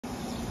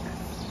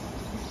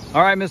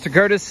All right, Mr.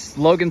 Curtis,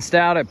 Logan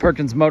Stout at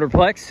Perkins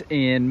Motorplex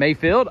in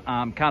Mayfield.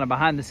 I'm kind of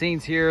behind the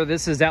scenes here.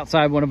 This is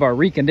outside one of our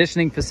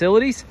reconditioning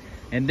facilities,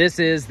 and this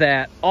is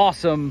that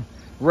awesome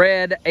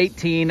red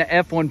 18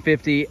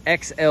 F-150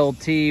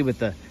 XLT with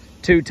the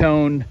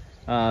two-tone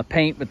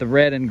paint with the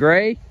red and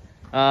gray.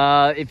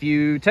 If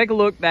you take a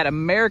look, that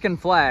American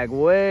flag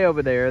way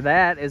over there,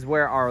 that is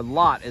where our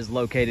lot is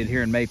located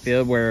here in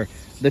Mayfield, where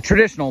the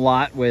traditional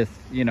lot with,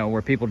 you know,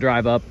 where people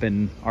drive up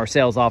and our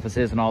sales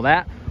offices and all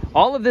that.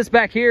 All of this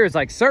back here is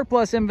like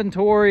surplus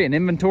inventory and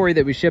inventory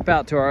that we ship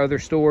out to our other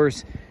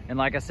stores. And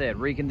like I said,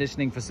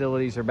 reconditioning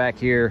facilities are back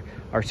here,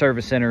 our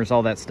service centers,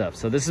 all that stuff.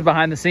 So this is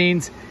behind the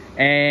scenes.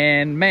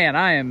 And man,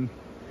 I am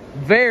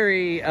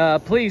very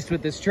pleased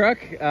with this truck.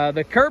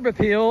 The curb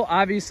appeal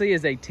obviously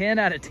is a 10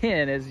 out of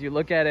 10 as you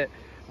look at it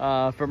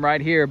from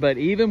right here. But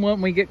even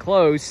when we get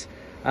close,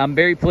 I'm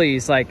very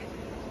pleased. Like,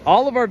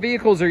 all of our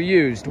vehicles are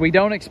used. We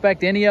don't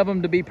expect any of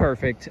them to be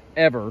perfect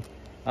ever.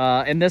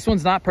 And this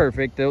one's not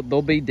perfect.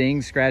 There'll be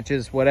dings,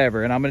 scratches,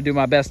 whatever. And I'm going to do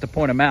my best to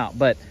point them out.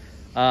 But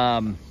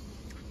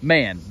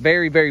man,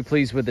 very, very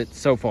pleased with it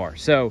so far.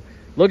 So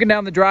looking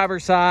down the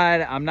driver's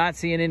side, I'm not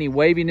seeing any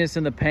waviness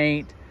in the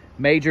paint,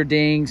 major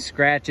dings,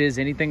 scratches,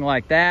 anything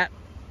like that.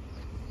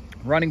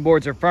 Running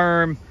boards are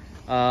firm.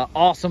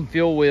 Awesome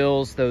fuel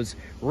wheels. Those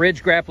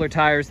Ridge Grappler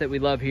tires that we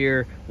love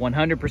here,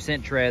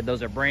 100% tread.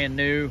 Those are brand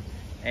new.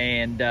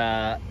 And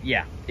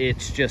yeah,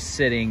 it's just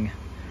sitting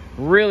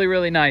really,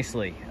 really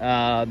nicely.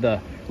 The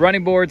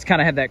running boards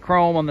kind of have that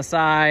chrome on the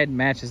side,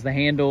 matches the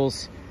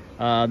handles.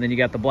 Then you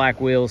got the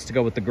black wheels to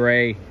go with the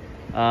gray.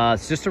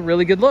 It's just a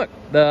really good look.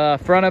 The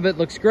front of it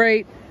looks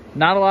great.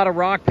 Not a lot of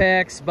rock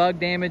pecks, bug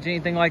damage,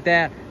 anything like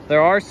that.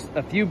 There are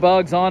a few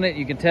bugs on it.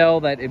 You can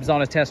tell that it was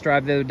on a test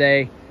drive the other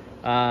day,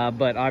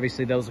 but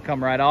obviously those will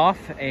come right off.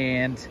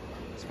 And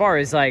as far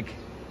as like,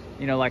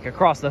 you know, like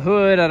across the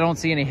hood, I don't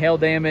see any hail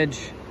damage.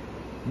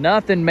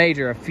 Nothing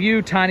major. A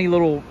few tiny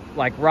little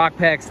like rock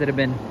pecks that have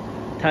been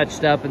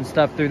touched up and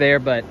stuff through there,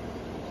 but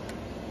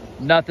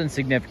nothing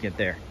significant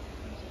there.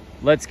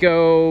 Let's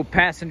go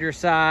passenger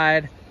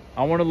side.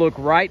 I want to look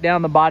right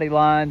down the body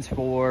lines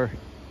for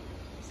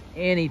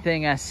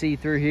anything I see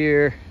through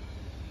here.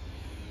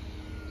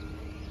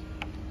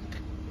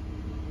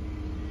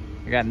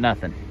 I got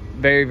nothing.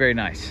 Very, very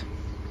nice.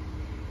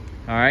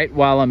 All right,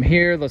 while I'm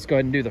here, let's go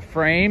ahead and do the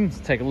frame. Let's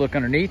take a look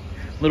underneath.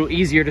 A little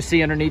easier to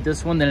see underneath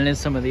this one than it is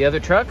some of the other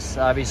trucks,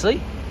 obviously.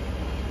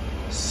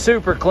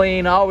 Super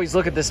clean. I always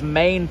look at this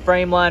main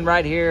frame line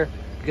right here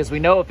because we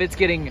know if it's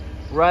getting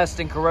rust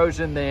and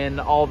corrosion, then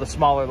all the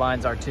smaller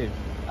lines are too.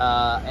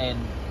 And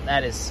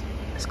that is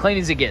as clean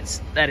as it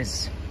gets. That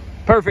is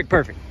perfect,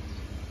 perfect.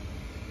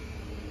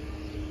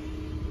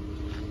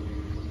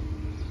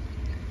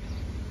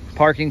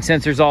 Parking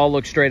sensors all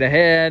look straight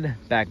ahead.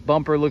 Back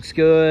bumper looks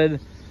good.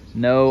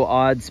 No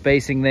odd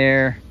spacing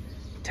there.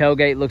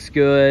 Tailgate looks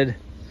good.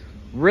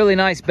 Really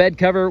nice bed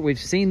cover. We've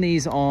seen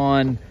these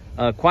on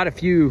quite a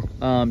few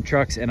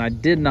trucks, and I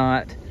did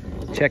not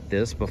check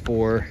this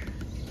before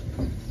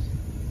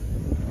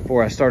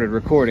I started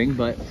recording,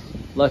 but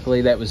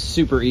luckily that was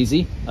super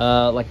easy.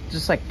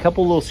 Just like a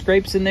couple little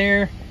scrapes in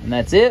there, and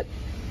that's it.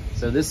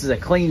 So this is a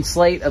clean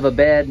slate of a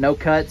bed, no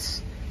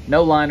cuts,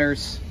 no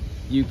liners.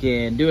 You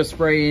can do a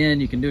spray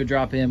in, you can do a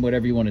drop in,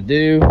 whatever you want to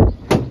do.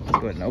 Let's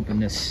go ahead and open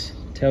this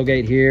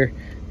tailgate here.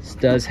 This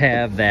does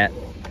have that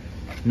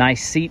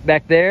nice seat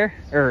back there,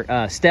 or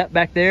step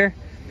back there.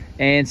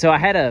 And so I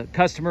had a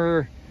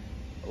customer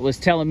was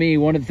telling me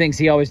one of the things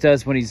he always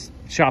does when he's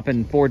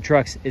shopping Ford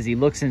trucks is he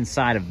looks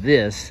inside of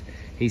this.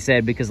 He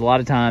said because a lot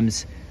of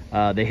times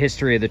the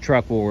history of the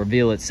truck will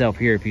reveal itself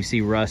here if you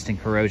see rust and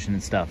corrosion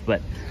and stuff.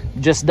 But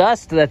just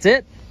dust, that's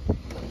it.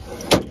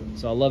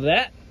 So I love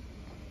that.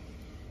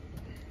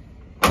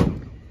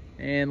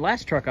 And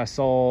last truck I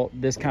saw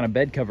this kind of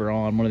bed cover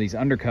on, one of these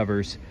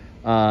undercovers,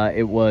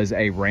 it was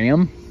a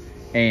Ram.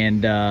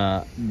 And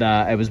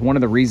it was one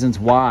of the reasons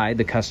why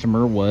the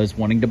customer was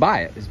wanting to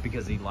buy it, is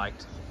because he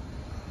liked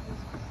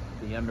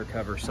the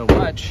undercover so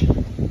much.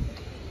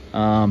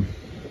 And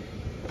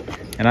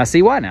I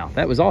see why now.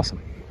 That was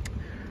awesome.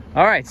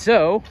 All right,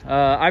 so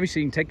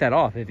obviously you can take that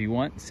off if you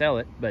want, sell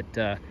it,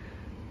 but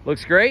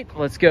looks great.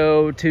 Let's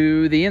go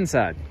to the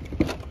inside.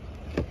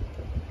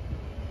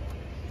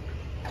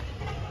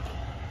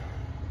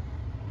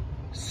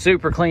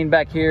 Super clean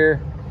back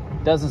here.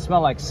 Doesn't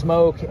smell like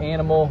smoke,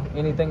 animal,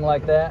 anything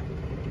like that.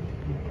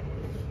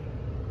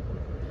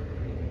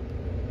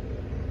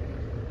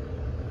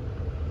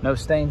 No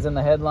stains in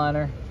the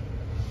headliner.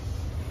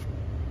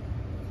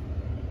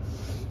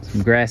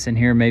 Some grass in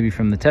here maybe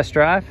from the test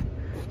drive.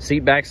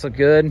 Seat backs look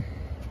good.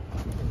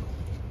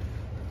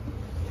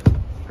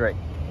 Great.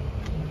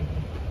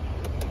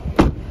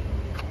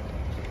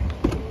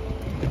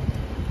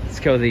 Let's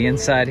go to the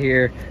inside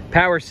here.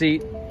 Power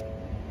seat.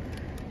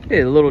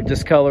 A little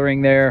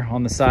discoloring there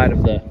on the side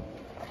of the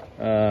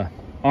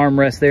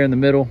armrest there in the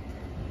middle.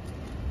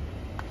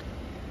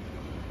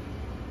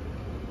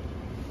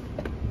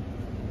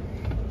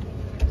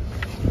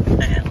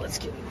 And let's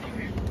get in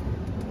here.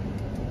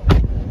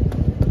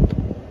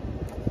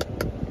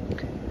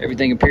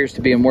 Everything appears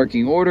to be in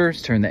working order.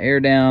 Let's turn the air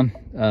down.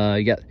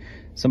 You got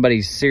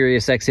somebody's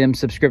Sirius XM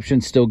subscription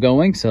still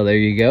going, so there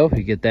you go.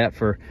 You get that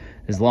for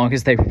as long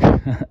as they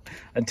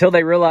until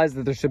they realize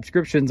that their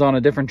subscription's on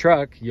a different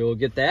truck. You'll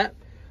get that.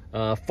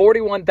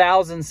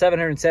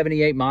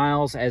 41,778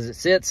 miles as it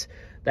sits.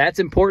 That's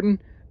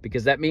important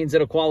because that means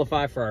it'll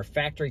qualify for our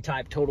factory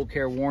type total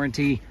care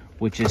warranty,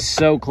 which is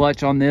so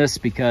clutch on this,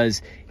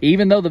 because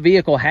even though the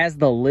vehicle has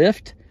the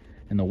lift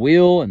and the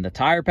wheel and the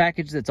tire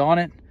package that's on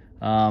it,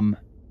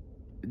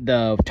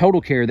 the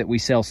total care that we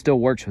sell still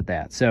works with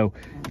that. So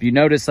if you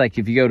notice, like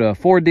if you go to a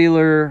Ford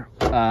dealer,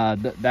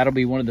 that'll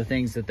be one of the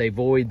things that they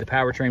void the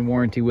powertrain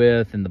warranty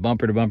with and the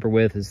bumper to bumper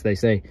with, is they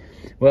say,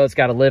 well, it's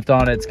got a lift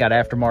on it, it's got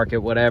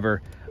aftermarket,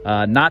 whatever.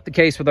 Not the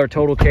case with our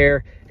total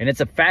care, and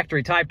it's a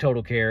factory type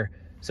total care.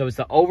 So it's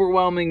the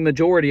overwhelming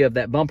majority of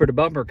that bumper to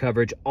bumper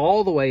coverage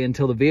all the way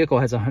until the vehicle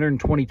has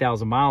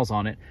 120,000 miles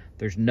on it.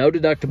 There's no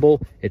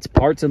deductible. It's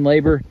parts and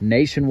labor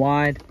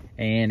nationwide,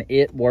 and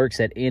it works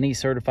at any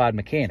certified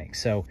mechanic.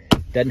 So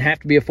it doesn't have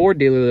to be a Ford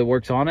dealer that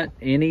works on it.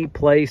 Any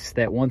place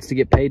that wants to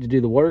get paid to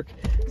do the work,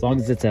 as long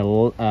as it's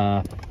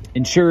a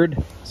insured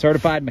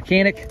certified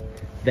mechanic,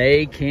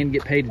 they can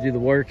get paid to do the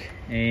work.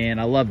 And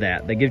I love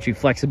that. That gives you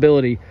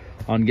flexibility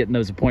on getting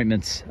those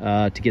appointments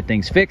to get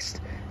things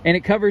fixed. And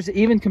it covers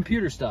even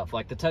computer stuff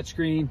like the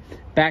touchscreen,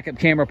 backup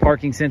camera,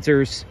 parking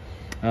sensors,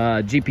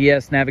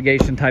 GPS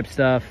navigation type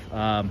stuff,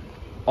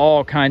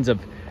 all kinds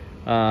of,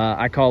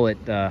 I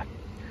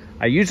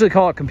usually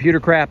call it computer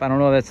crap. I don't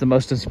know if that's the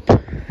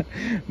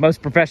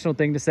most professional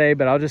thing to say,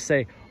 but I'll just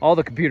say all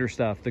the computer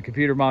stuff, the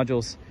computer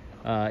modules,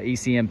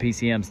 ECM,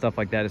 PCM, stuff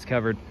like that is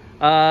covered.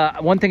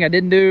 One thing I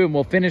didn't do, and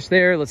we'll finish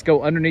there, let's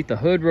go underneath the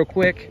hood real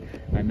quick.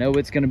 I know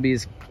it's gonna be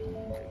as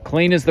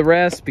clean as the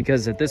rest,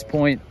 because at this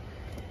point,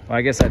 well,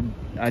 I guess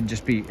I'd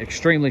just be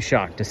extremely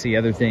shocked to see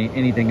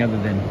anything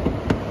other than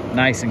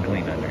nice and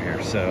clean under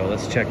here. So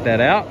let's check that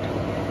out.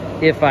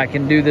 If I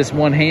can do this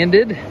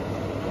one-handed,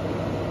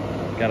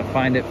 gotta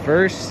find it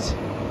first.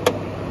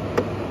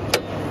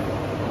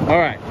 All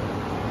right.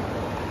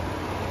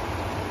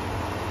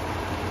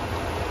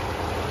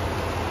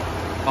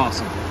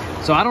 Awesome.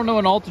 So I don't know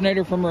an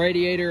alternator from a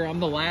radiator. I'm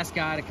the last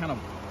guy to kind of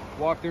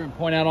walk through and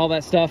point out all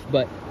that stuff,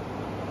 but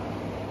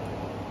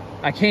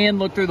I can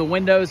look through the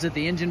windows that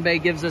the engine bay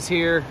gives us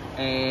here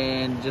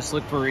and just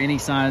look for any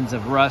signs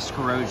of rust,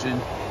 corrosion.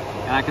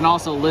 And I can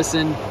also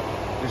listen.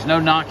 There's no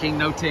knocking,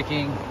 no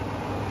ticking.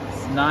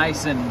 It's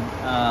nice and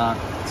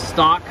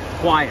stock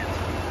quiet,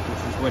 which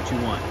is what you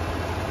want.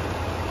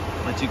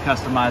 Let you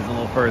customize a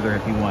little further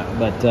if you want.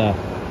 But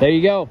there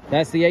you go.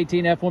 That's the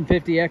 18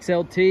 F-150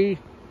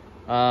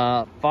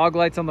 XLT. Fog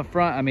lights on the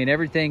front. I mean,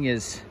 everything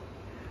is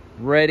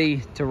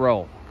ready to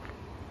roll.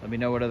 Let me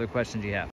know what other questions you have.